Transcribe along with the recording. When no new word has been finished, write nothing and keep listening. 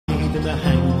in the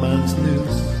hangman's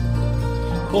noose.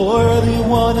 For they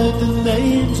wanted the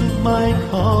names of my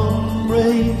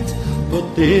comrades,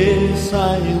 but this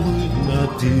I would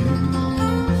not do.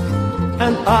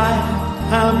 And I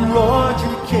am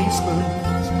Roger Casement,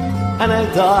 and I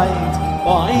died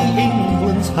by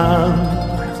England's hand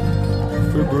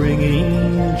for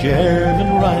bringing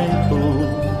German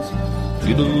rifles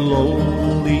to the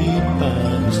lonely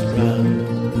Bannockstrand.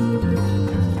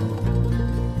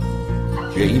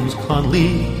 James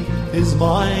Conley is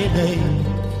my name.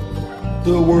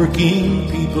 The working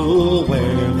people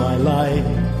wear my life.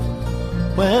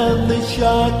 When they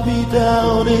shot me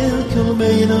down in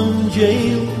Kilmainham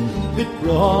jail, it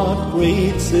brought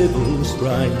great civil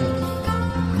strife.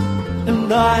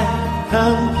 And I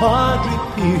am Padre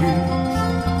Pierce.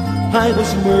 I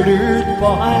was murdered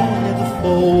by the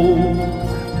foe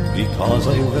because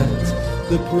I read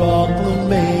the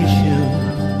proclamation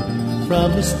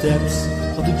from the steps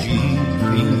of the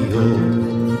GPO.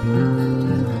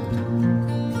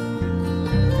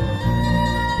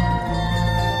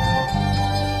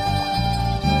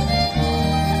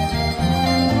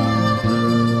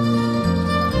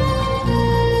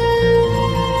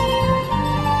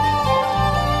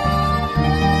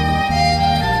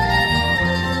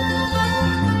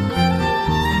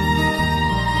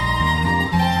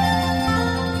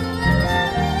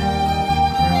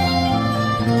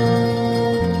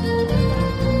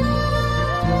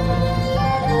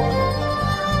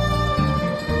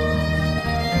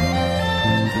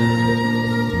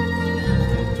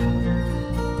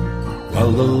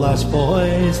 Well, the last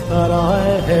voice that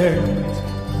I heard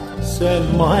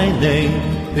said my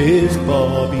name is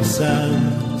Bobby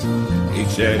Sands. He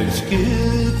said it's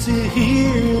good to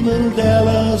hear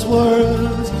Mandela's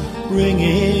words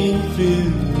ringing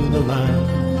through the land.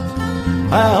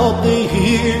 I hope they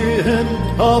hear him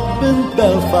up in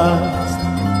Belfast,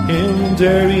 in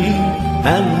Derry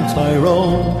and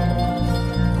Tyrone.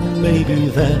 Maybe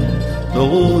then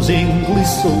those English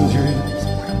soldiers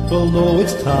will know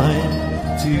it's time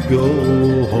to go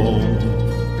home.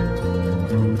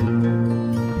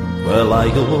 Well, I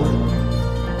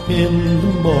awoke in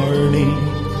the morning,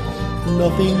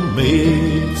 nothing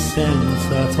made sense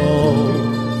at all.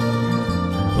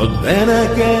 But then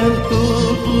again,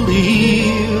 could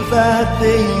believe that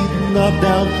they'd knocked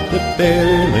down the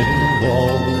Berlin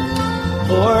Wall,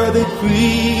 or they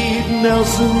freed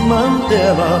Nelson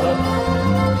Mandela.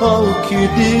 Oh,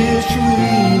 could this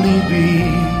really be?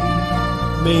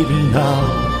 Maybe now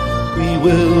we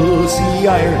will see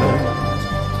Ireland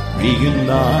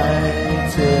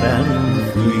reunited and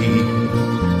free.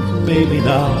 Maybe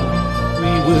now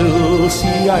we will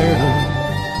see Ireland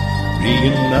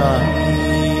reunited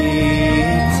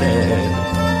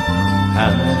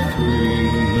and free.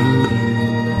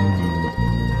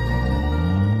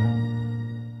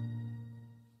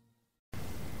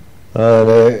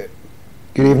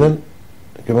 Good evening,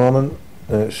 good morning.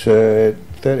 It's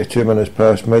 32 minutes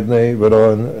past midnight. We're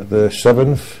on the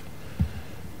 7th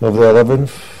of the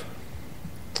 11th.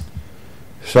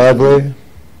 Sadly,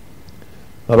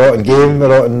 a rotten game, a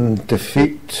rotten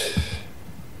defeat.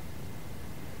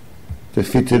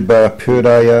 Defeated by a poor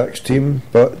Ajax team,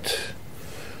 but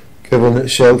given that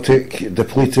Celtic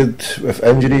depleted with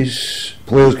injuries,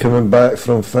 players coming back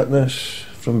from fitness,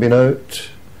 from being out,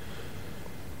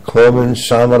 Common,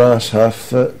 Samaras half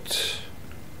fit,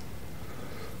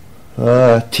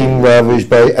 team ravaged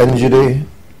by injury,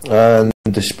 and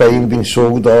the spine being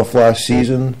sold off last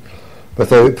season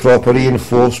without proper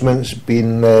reinforcements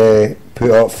being put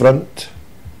up front.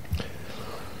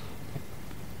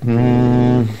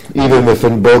 Even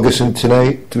within Boguson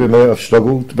tonight we might have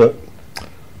struggled, but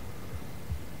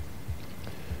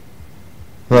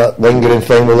that lingering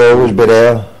thing will always be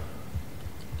there.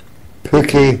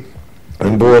 Pookie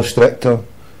and Boa Stricter,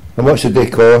 how much did they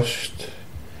cost?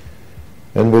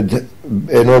 And would it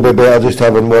not be better just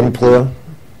having one player?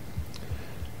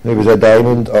 He was a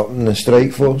diamond up in the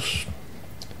strike force.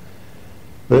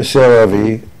 But c'est la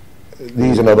vie.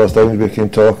 These and other things we can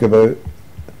talk about.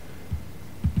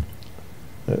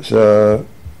 It's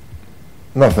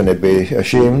nothing to be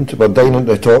ashamed. We're down at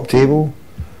the top table.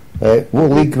 What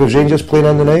league was Rangers playing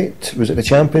on the night? Was it the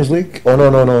Champions League? Oh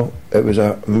no. It was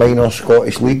a minor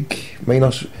Scottish league.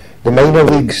 The minor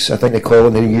leagues, I think they call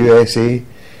it in the USA.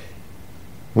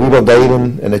 We were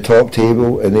down in the top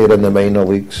table and they're in the minor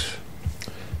leagues.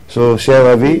 So c'est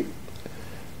la vie.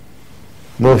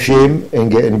 No shame in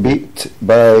getting beat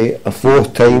by a 4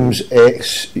 times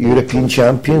ex-European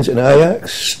champions in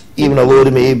Ajax, even although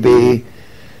they may be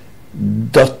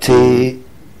dirty,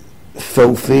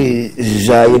 filthy,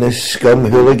 Zionist scum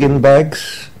hooligan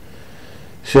bags.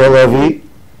 C'est la vie.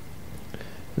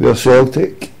 we're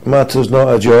Celtic, matters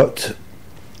not a jot.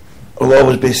 We'll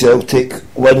always be Celtic,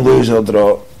 win, lose or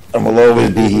draw, and we'll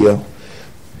always be here.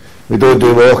 We don't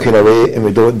do walking away and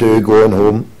we don't do going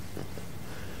home,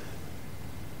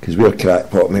 because we're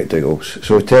crackpot McDougals.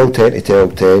 So tell 10 to tell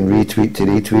 10, retweet to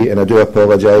retweet, and I do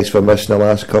apologise for missing the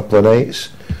last couple of nights.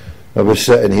 I was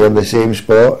sitting here in the same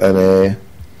spot and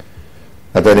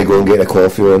I didn't go and get a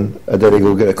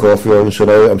coffee on. So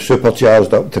now I'm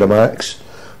supercharged up to the max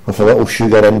with a little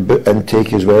sugar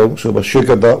intake as well. So we're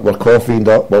sugared up, we're caffeined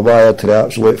up, we're wired to the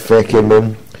absolute fecking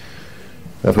moon.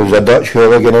 If there was a Dutch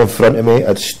hooligan in front of me,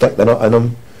 I'd stick the nut in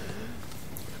him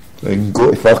and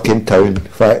go to fucking town. In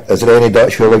fact, is there any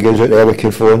Dutch hooligans out there we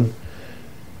can phone?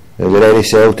 Is there any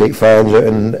Celtic fans out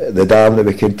in the dam that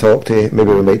we can talk to?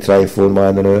 Maybe we might try and phone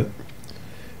man out.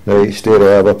 Right, stay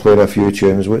there, we're playing a few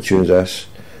tunes. What tune's this?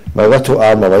 My Little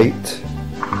Armalite.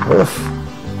 Oof.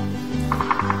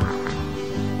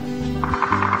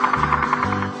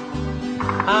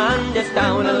 And it's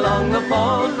down along the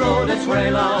Falls Road, it's where I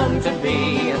long to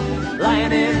be,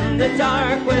 lying in the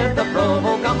dark with the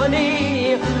Provo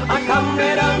Company. A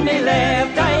comrade on me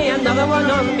left, another one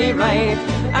on me right,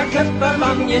 a clip of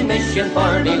ammunition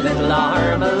for me little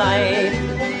Armalite.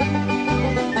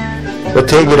 We'll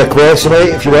take your request tonight.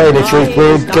 If you want any tunes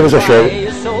played, give us a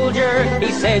shout. Soldier, he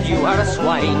said you are a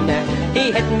swine.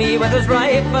 He hit me with his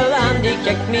rifle and he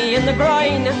kicked me in the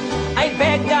groin. I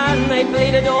begged and I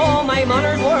pleaded, oh my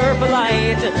manners were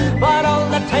polite, but all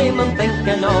the time I'm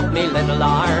thinking of me little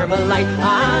Armalite.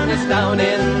 And it's down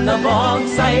in the bog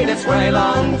side, it's where I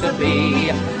long to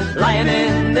be, lying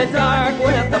in the dark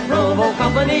with the Provo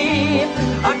Company.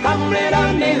 A comrade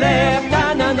on me left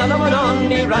and another one on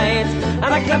me right, and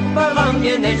a clip of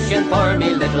ammunition for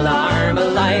me little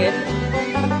Armalite.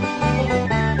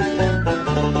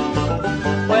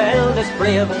 Well, this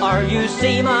brave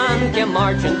RUC man came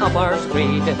marching up our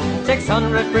street.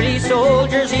 600 pretty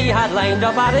soldiers he had lined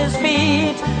up at his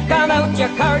feet. Come out, you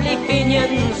cowardly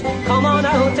Fenians, come on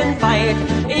out and fight.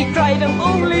 He cried, I'm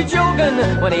only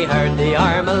joking, when he heard the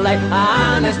Armalite.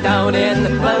 And it's down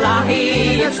in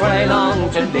Wallahi, it's where I long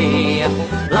to be,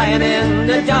 lying in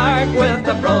the dark with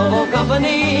the Provo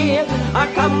Company. A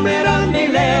comrade on me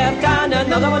left and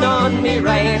another one on me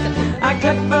right, a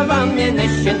clip of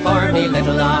ammunition for me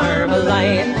little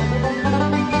Armalite.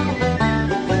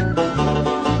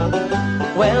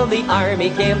 Well, the army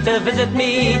came to visit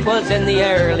me, 'twas in the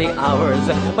early hours,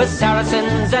 with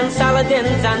Saracens and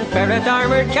Saladins and ferret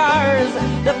armoured cars.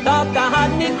 They thought they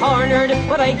had me cornered,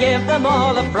 but I gave them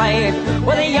all a fright,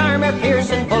 with the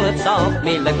armour-piercing bullets of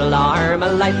me little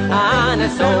Armalite. And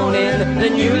it's down in the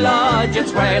New Lodge,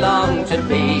 it's where I long to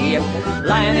be,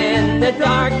 lying in the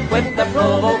dark with the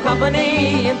Provo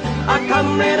Company. A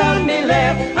comrade on me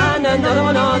left and another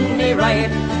one on me right,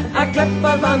 a clip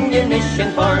of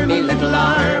ammunition for me little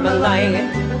Armalite.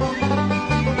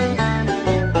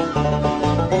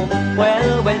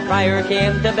 Well, when Pryor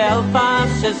came to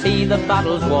Belfast to see the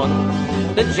battles won,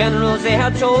 the generals they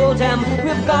had told him,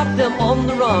 we've got them on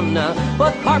the run.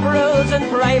 But corporals and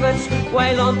privates,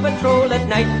 while on patrol at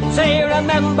night, say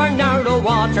remember narrow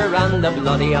water and the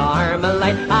bloody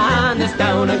Armalite. And it's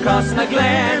down across the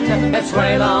glen, it's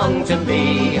where I long to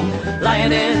be,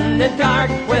 lying in the dark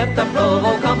with the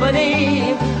Provo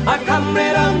Company. A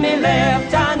comrade on me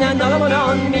left and another one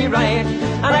on me right,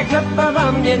 and a clip of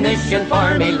ammunition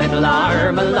for me little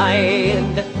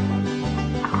Armalite.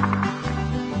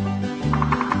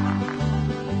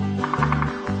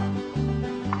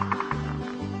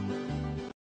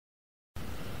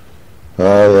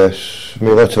 Ah yes,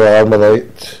 me little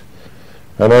Armalite.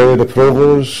 And now the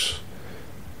Provos,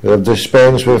 they've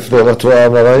dispensed with the little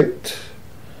Armalite,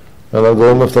 and they're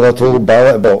going with the little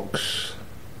ballot box.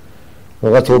 The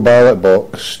little ballot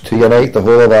box to unite the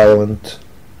whole of Ireland.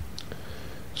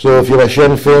 So if you're a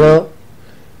Sinn Féiner,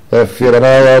 if you're an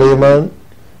IRA man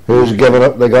who's given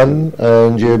up the gun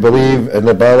and you believe in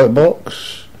the ballot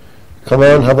box, come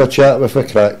on, have a chat with the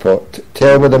crackpot.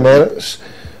 Tell me the merits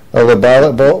of the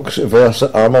ballot box versus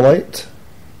Armalite.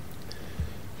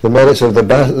 The merits of the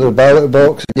ballot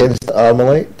box against the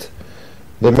Armalite.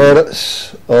 The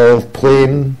merits of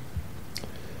playing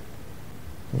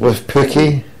with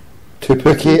Pookie, to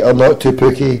Pookie or not to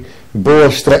Pookie,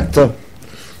 Boa Stricter.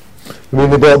 I mean,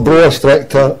 they bought Boa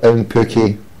Stricter and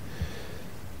Pookie.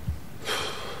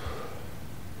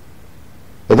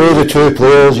 Are those the two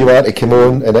players you want to come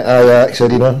on in the Ajax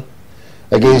arena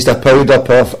against a powder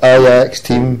puff Ajax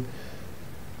team?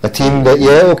 A team that,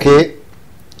 yeah, okay,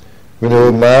 we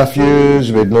know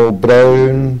Matthews, we know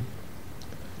Brown.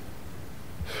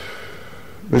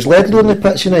 Was Ledlow on the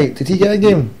pitch tonight? Did he get a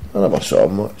game? I never saw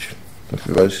him much. If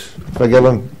he was, forgive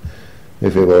him.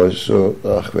 if he was. So,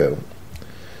 well.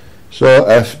 So,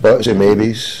 ifs, buts and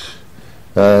maybes.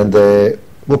 And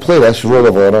we'll play this, Roll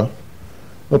of Honour.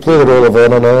 We'll play the Roll of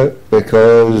Honour now,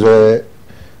 because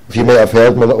if you might have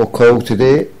heard my little call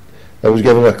today, I was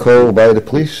given a call by the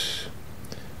police,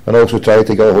 and also tried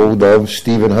to get a hold of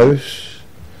Stephen House.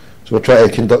 So we're trying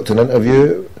to conduct an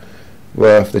interview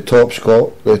with the top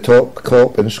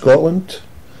cop in Scotland.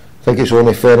 I think it's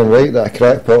only fair and right that a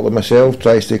crackpot like myself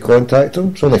tries to contact him.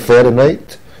 It's only fair and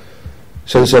right,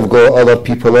 since I've got other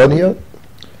people on here.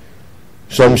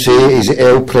 Some say he's the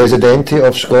El Presidente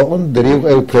of Scotland, the real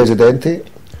El Presidente,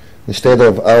 instead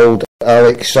of old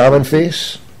Alex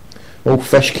Salmonface, old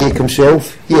fish cake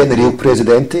himself. He ain't the real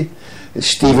Presidente. It's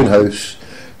Stephen House.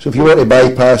 So if you want to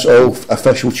bypass all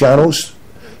official channels,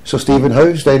 Sir Stephen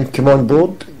House, then come on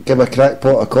board, give a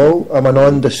crackpot a call. I'm a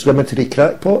non-discriminatory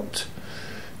crackpot.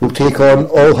 We'll take on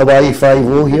all Hawaii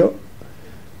 5-0 here.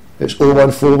 It's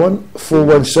 0141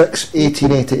 416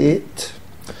 1888.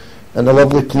 And a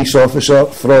lovely police officer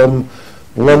from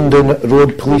London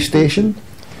Road Police Station,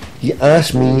 he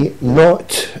asked me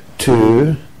not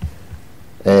to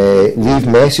leave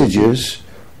messages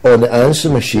on the answer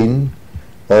machine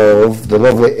of the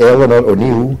lovely Eleanor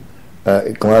O'Neill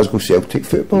at Glasgow Celtic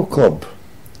Football Club.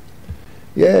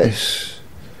 Yes.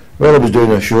 When I was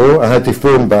doing a show, I had to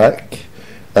phone back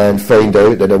and find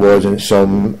out that there wasn't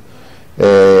some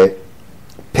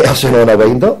person on a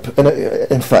wind-up, and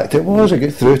in fact it was. I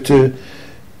got through to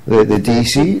the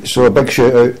DC, so a big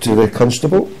shout out to the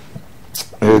constable,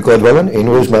 who, God willing, he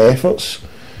knows my efforts,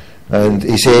 and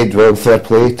he said, well, fair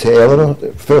play to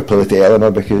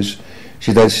Eleanor, because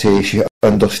she did say she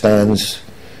understands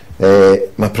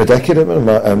my predicament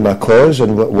and my cause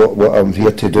and what I'm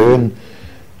here to do. And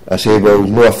I said, well,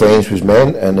 no offence was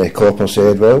meant, and the copper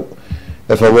said, well,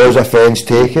 if there was offence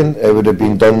taken, it would have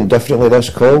been done differently, this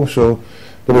call. So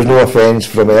there was no offence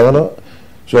from Eleanor.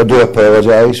 So I do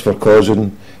apologise for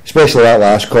causing, especially that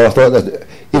last call. I thought that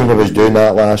even if I was doing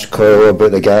that last call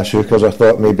about the gas hookers, I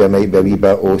thought maybe I might be a wee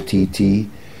bit OTT.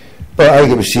 But I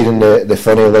think it was seen in the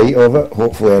funny light of it,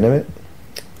 hopefully anyway.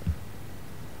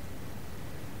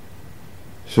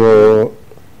 So,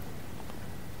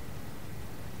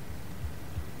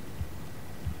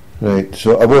 right,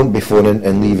 so I won't be phoning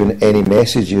and leaving any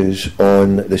messages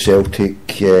on the Celtic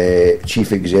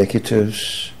Chief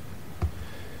Executive's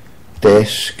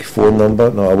desk phone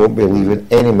number. No, I won't be leaving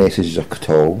any messages at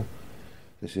all.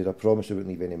 They said I promised I wouldn't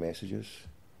leave any messages.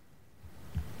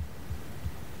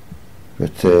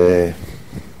 But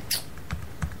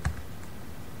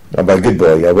I'll be a good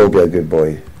boy. I will be a good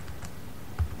boy.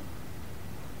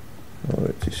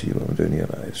 Alright, to see what I'm doing here.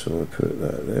 Right, so I put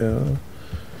that there.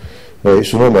 Right,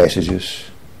 so no messages.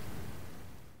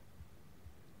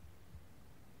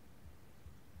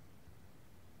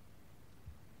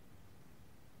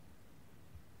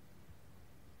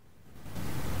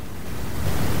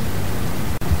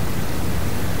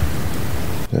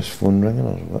 This phone ringing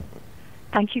or what?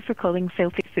 Thank you for calling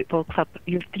Celtic Football Club.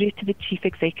 You're through to the Chief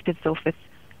Executive's office.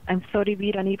 I'm sorry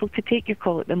we're unable to take your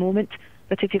call at the moment,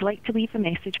 but if you'd like to leave a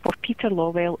message for Peter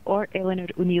Lawwell or Eleanor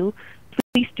O'Neill,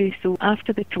 please do so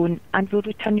after the tone, and we'll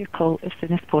return your call as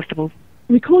soon as possible.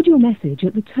 Record your message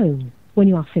at the tone. When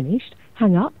you are finished,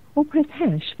 hang up or press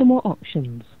hash for more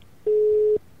options.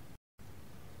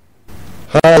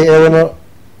 Hi Eleanor,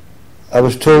 I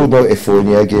was told not to phone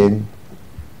you again,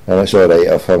 and it's alright,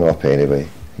 I've hung up anyway.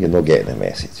 You're not getting a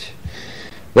message.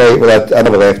 Right, well I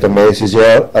never left a message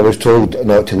here. I was told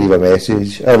not to leave a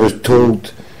message. I wasn't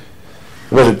told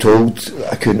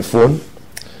I couldn't phone.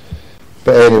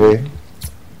 But anyway,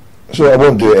 so I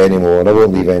won't do it anymore. I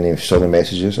won't leave any silly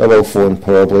messages. I will phone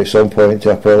probably at some point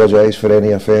to apologise for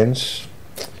any offence.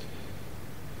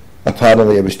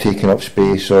 Apparently it was taking up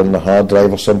space on the hard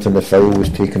drive or something. The file was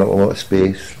taking up a lot of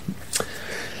space.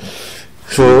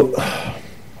 So,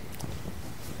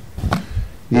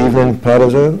 evening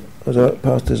partisan, is that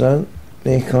partisan?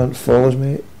 They can't follow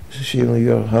me. It's a shame of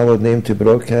your hallowed name to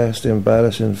broadcast,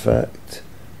 embarrassing fact.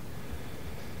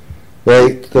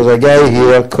 Right, there's a guy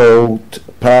here called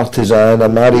Partisan, a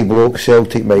married bloke,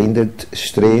 Celtic minded,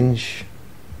 strange.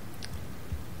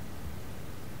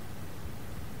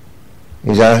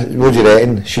 He's asked, what do you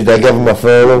reckon? Should I give him a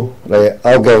follow? Right,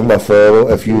 I'll give him a follow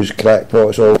if you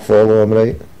crackpots all follow him,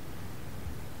 right?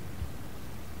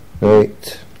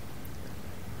 Right.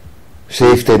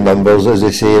 Safety numbers, as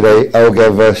they say, right? I'll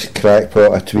give this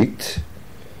crackpot a tweet.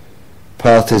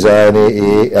 Partisan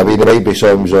 88, I mean, there might be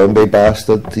some zombie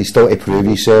bastard, he's still to prove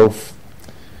himself.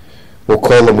 We'll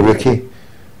call him rookie.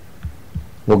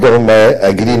 We'll give him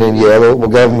a green and yellow, we'll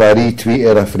give him a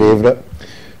retweet or a favourite.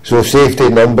 So safety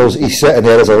numbers, he's sitting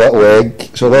there as a little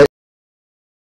egg, so let's